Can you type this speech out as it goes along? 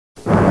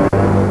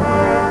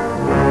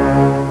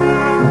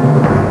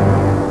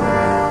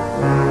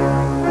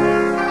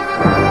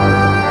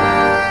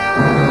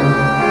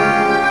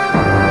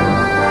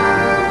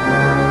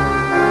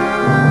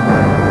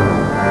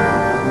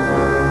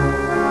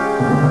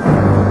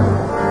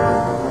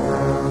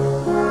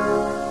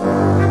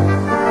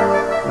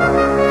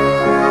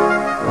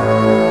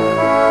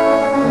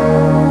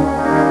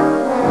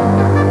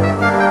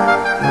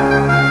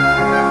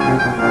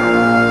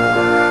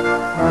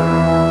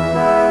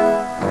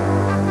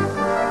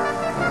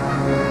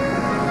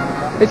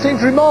It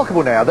seems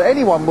remarkable now that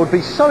anyone would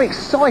be so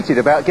excited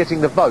about getting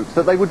the vote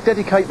that they would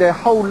dedicate their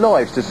whole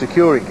lives to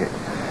securing it.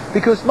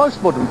 Because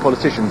most modern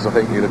politicians, I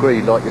think you'll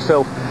agree, like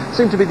yourself,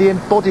 seem to be the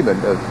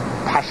embodiment of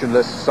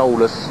passionless,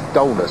 soulless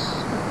dullness.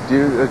 Do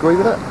you agree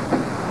with that?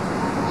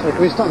 So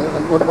can we start?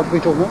 What are we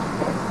talking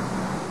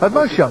about? And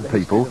most young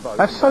people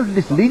have so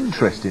little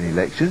interest in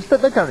elections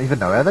that they don't even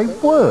know how they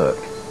work.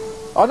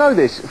 I know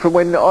this from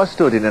when I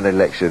stood in an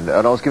election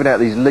and I was giving out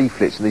these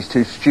leaflets and these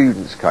two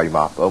students came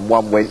up and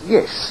one went,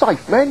 "Yes,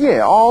 safe, man,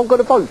 yeah, I'm going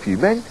to vote for you,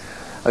 man."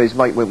 And his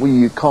mate went, "Well,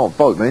 you can't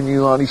vote, man,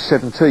 you're only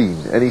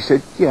 17. And he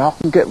said, "Yeah, I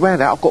can get round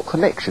that, I've got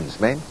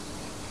connections, man."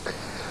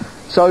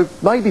 So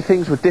maybe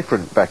things were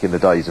different back in the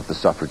days of the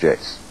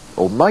suffragettes.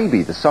 Or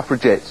maybe the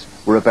suffragettes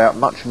were about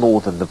much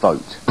more than the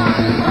vote.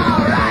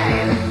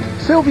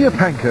 Sylvia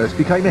Pankhurst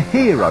became a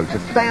hero to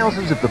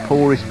thousands of the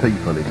poorest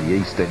people in the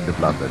East End of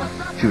London.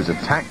 She was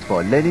attacked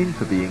by Lenin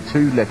for being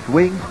too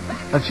left-wing,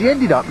 and she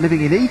ended up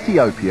living in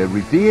Ethiopia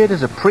revered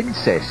as a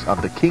princess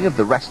under King of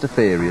the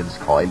Rastafarians,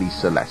 Haile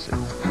Selassie.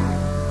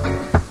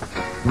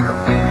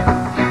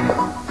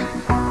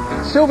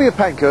 Sylvia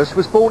Pankhurst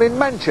was born in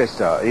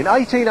Manchester in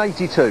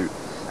 1882,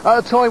 at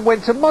a time when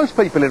to most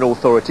people in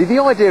authority the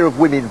idea of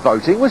women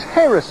voting was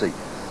heresy.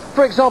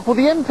 For example,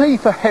 the MP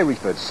for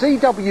Hereford,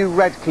 C.W.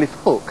 Radcliffe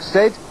Hook,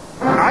 said,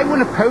 "I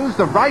will oppose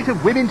the right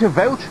of women to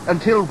vote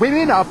until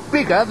women are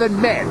bigger than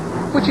men."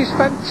 Which is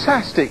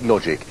fantastic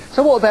logic.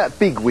 So what about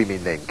big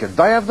women then? Can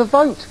they have the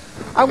vote?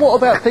 And what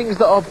about things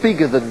that are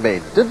bigger than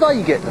men? Do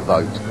they get the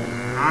vote?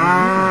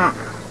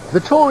 The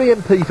Tory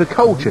MP for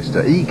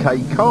Colchester, E.K.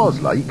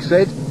 Carslake,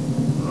 said,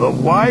 "The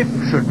wife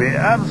should be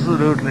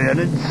absolutely and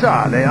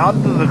entirely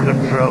under the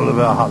control of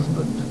her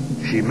husband.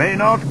 She may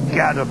not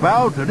gad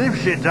about, and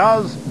if she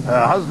does,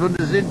 her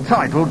husband is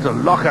entitled to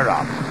lock her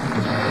up."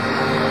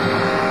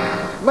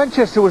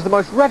 Manchester was the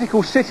most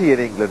radical city in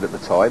England at the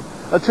time,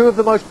 and two of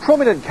the most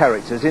prominent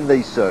characters in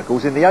these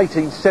circles in the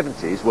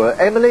 1870s were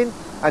Emmeline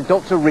and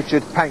Dr.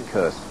 Richard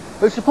Pankhurst,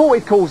 who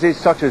supported causes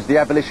such as the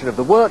abolition of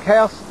the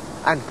workhouse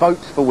and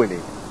votes for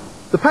women.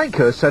 The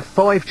Pankhursts had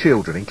 5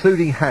 children,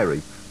 including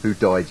Harry, who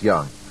died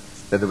young.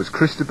 Then there was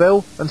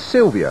Christabel and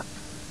Sylvia.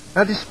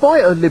 Now,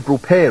 despite her liberal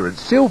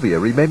parents, Sylvia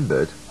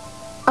remembered,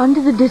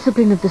 "Under the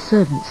discipline of the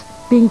servants,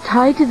 being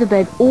tied to the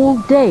bed all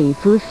day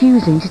for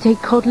refusing to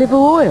take cod liver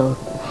oil."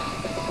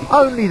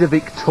 Only the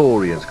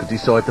Victorians could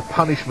decide the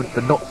punishment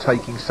for not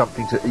taking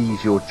something to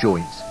ease your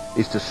joints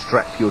is to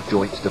strap your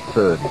joints to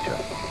furniture.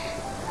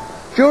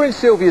 During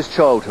Sylvia's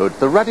childhood,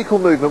 the radical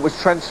movement was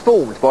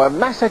transformed by a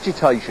mass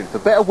agitation for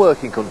better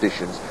working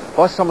conditions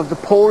by some of the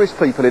poorest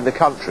people in the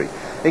country,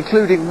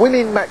 including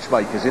women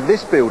matchmakers in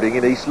this building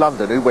in East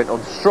London who went on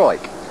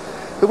strike.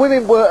 The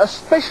women were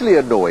especially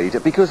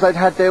annoyed because they'd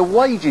had their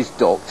wages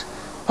docked,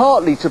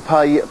 partly to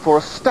pay for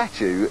a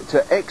statue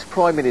to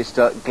ex-Prime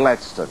Minister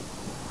Gladstone.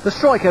 The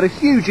strike had a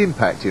huge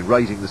impact in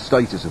raising the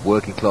status of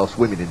working class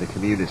women in the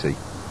community.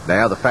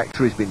 Now the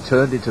factory's been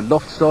turned into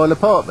loft-style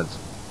apartments,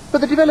 but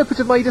the developers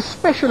have made a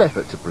special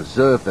effort to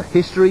preserve the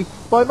history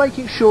by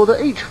making sure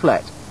that each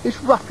flat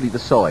is roughly the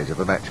size of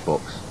a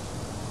matchbox.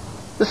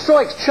 The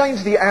strikes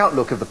changed the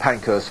outlook of the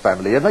Pankhurst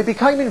family and they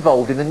became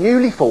involved in the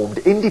newly formed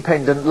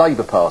Independent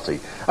Labour Party.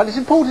 And it's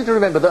important to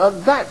remember that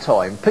at that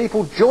time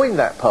people joined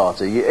that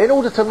party in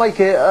order to make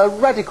it a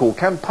radical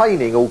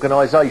campaigning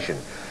organisation.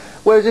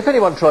 Whereas if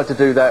anyone tried to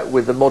do that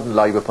with the modern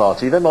Labour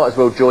Party, they might as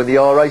well join the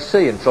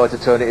RAC and try to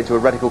turn it into a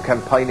radical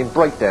campaigning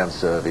breakdown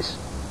service.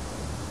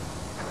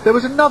 There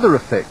was another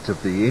effect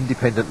of the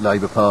Independent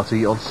Labour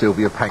Party on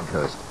Sylvia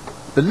Pankhurst.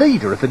 The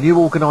leader of the new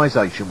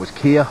organisation was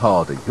Keir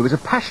Hardie, who was a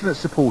passionate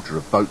supporter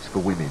of votes for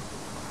women.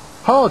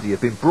 Hardie had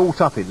been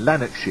brought up in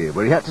Lanarkshire,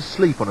 where he had to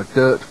sleep on a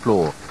dirt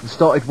floor and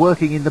started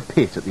working in the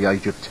pit at the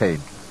age of 10,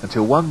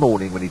 until one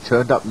morning when he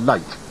turned up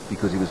late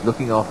because he was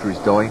looking after his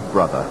dying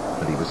brother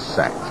and he was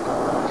sacked.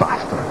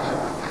 Bastard!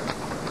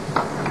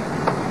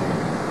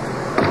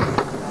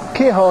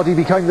 Keir Hardie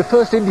became the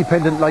first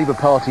Independent Labour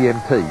Party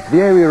MP for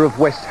the area of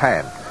West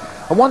Ham.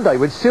 And one day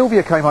when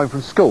Sylvia came home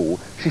from school,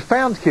 she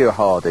found Keir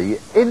Hardie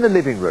in the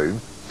living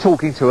room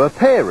talking to her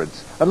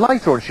parents. And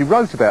later on she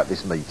wrote about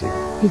this meeting.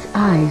 "His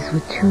eyes were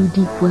 2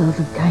 deep wells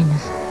of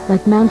kindness,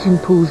 like mountain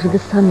pools with the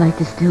sunlight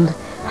distilled.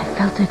 I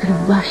felt I could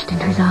have rushed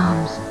into his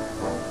arms."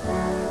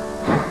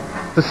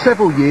 For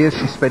several years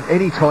she spent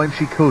any time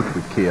she could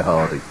with Keir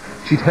Hardie.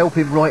 She'd help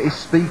him write his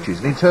speeches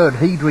and in turn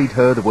he'd read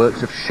her the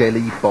works of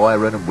Shelley,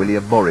 Byron and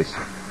William Morris.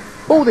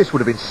 All this would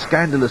have been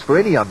scandalous for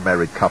any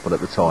unmarried couple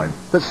at the time,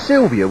 but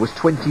Sylvia was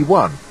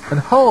 21 and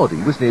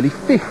Hardie was nearly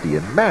 50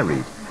 and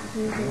married.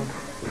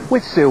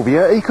 With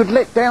Sylvia, he could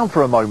let down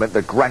for a moment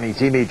the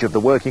granite image of the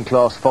working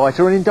class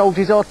fighter and indulge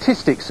his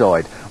artistic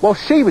side, while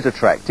she was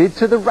attracted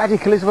to the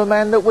radicalism of a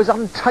man that was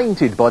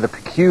untainted by the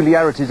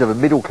peculiarities of a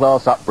middle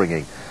class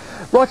upbringing.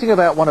 Writing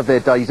about one of their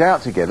days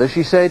out together,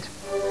 she said,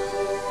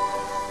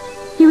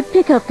 "He would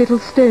pick up little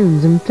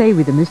stones and play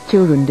with them as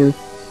children do.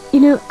 You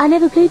know, I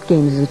never played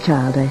games as a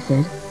child," I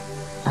said.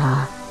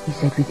 "Ah," he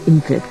said with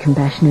infinite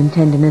compassion and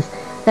tenderness,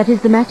 "that is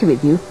the matter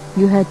with you.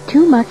 You had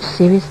too much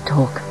serious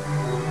talk."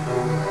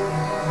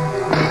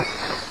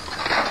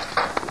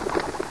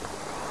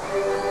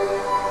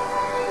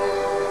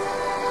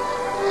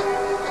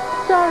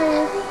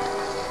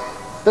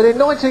 Then in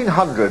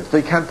 1900,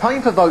 the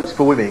campaign for votes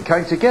for women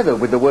came together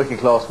with the working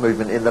class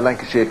movement in the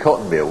Lancashire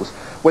cotton mills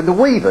when the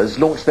weavers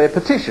launched their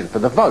petition for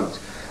the vote.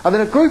 And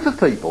then a group of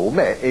people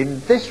met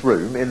in this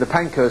room in the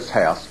Pankhurst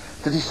house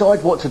to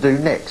decide what to do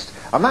next.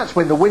 And that's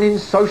when the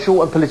Women's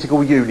Social and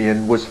Political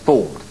Union was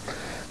formed.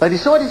 They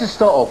decided to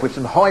start off with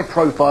some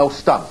high-profile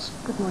stunts.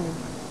 Good morning.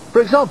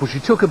 For example, she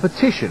took a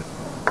petition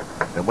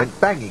and went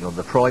banging on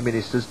the Prime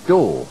Minister's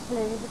door.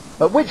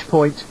 Hello. At which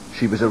point,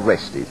 she was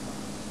arrested.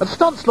 And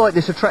stunts like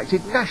this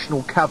attracted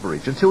national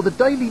coverage until the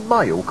Daily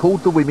Mail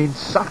called the women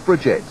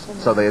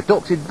suffragettes, so they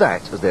adopted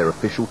that as their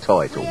official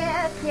title.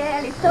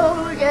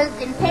 Soldiers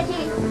in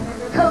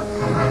petticoats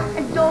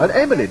And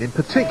Emmeline in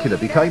particular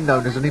became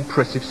known as an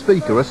impressive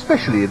speaker,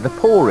 especially in the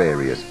poor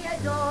areas.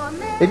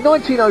 In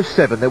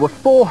 1907 there were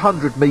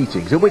 400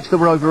 meetings in which there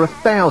were over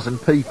 1,000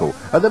 people,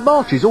 and the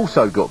marches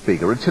also got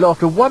bigger until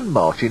after one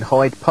march in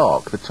Hyde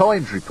Park, the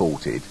Times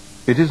reported,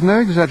 It is no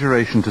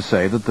exaggeration to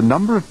say that the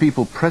number of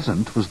people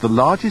present was the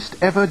largest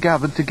ever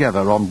gathered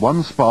together on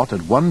one spot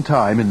at one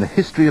time in the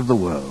history of the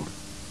world.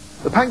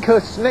 the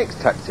Pankhurst's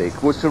next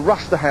tactic was to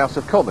rush the House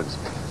of Commons,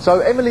 so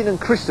Emmeline and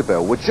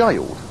Christabel were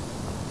jailed.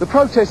 The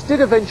protest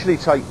did eventually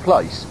take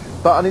place,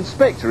 but an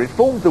inspector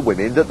informed the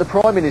women that the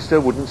Prime Minister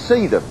wouldn't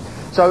see them,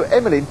 so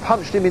Emmeline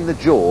punched him in the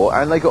jaw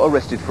and they got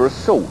arrested for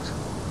assault.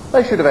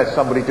 They should have had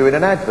somebody doing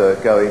an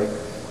advert going,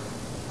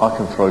 I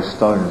can throw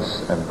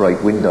stones and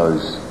break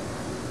windows,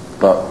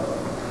 but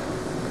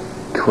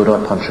could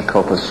I punch a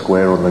copper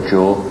square on the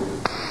jaw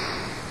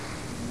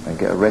and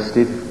get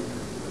arrested?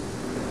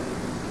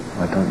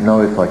 I don't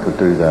know if I could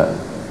do that.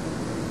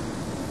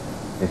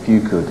 If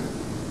you could,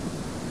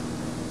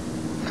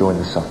 join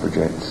the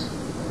suffragettes.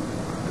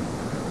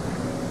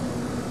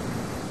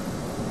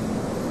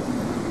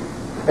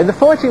 In the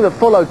fighting that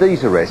followed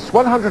these arrests,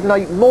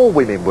 108 more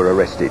women were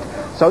arrested.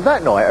 So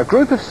that night, a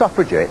group of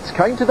suffragettes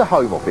came to the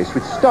Home Office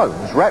with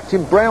stones wrapped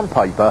in brown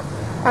paper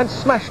and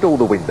smashed all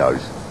the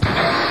windows.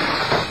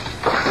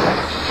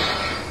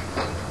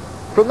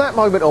 From that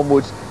moment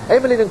onwards,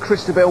 Emmeline and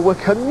Christabel were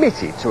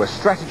committed to a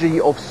strategy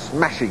of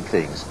smashing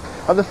things.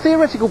 And the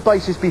theoretical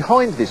basis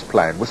behind this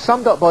plan was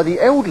summed up by the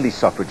elderly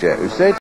suffragette who said,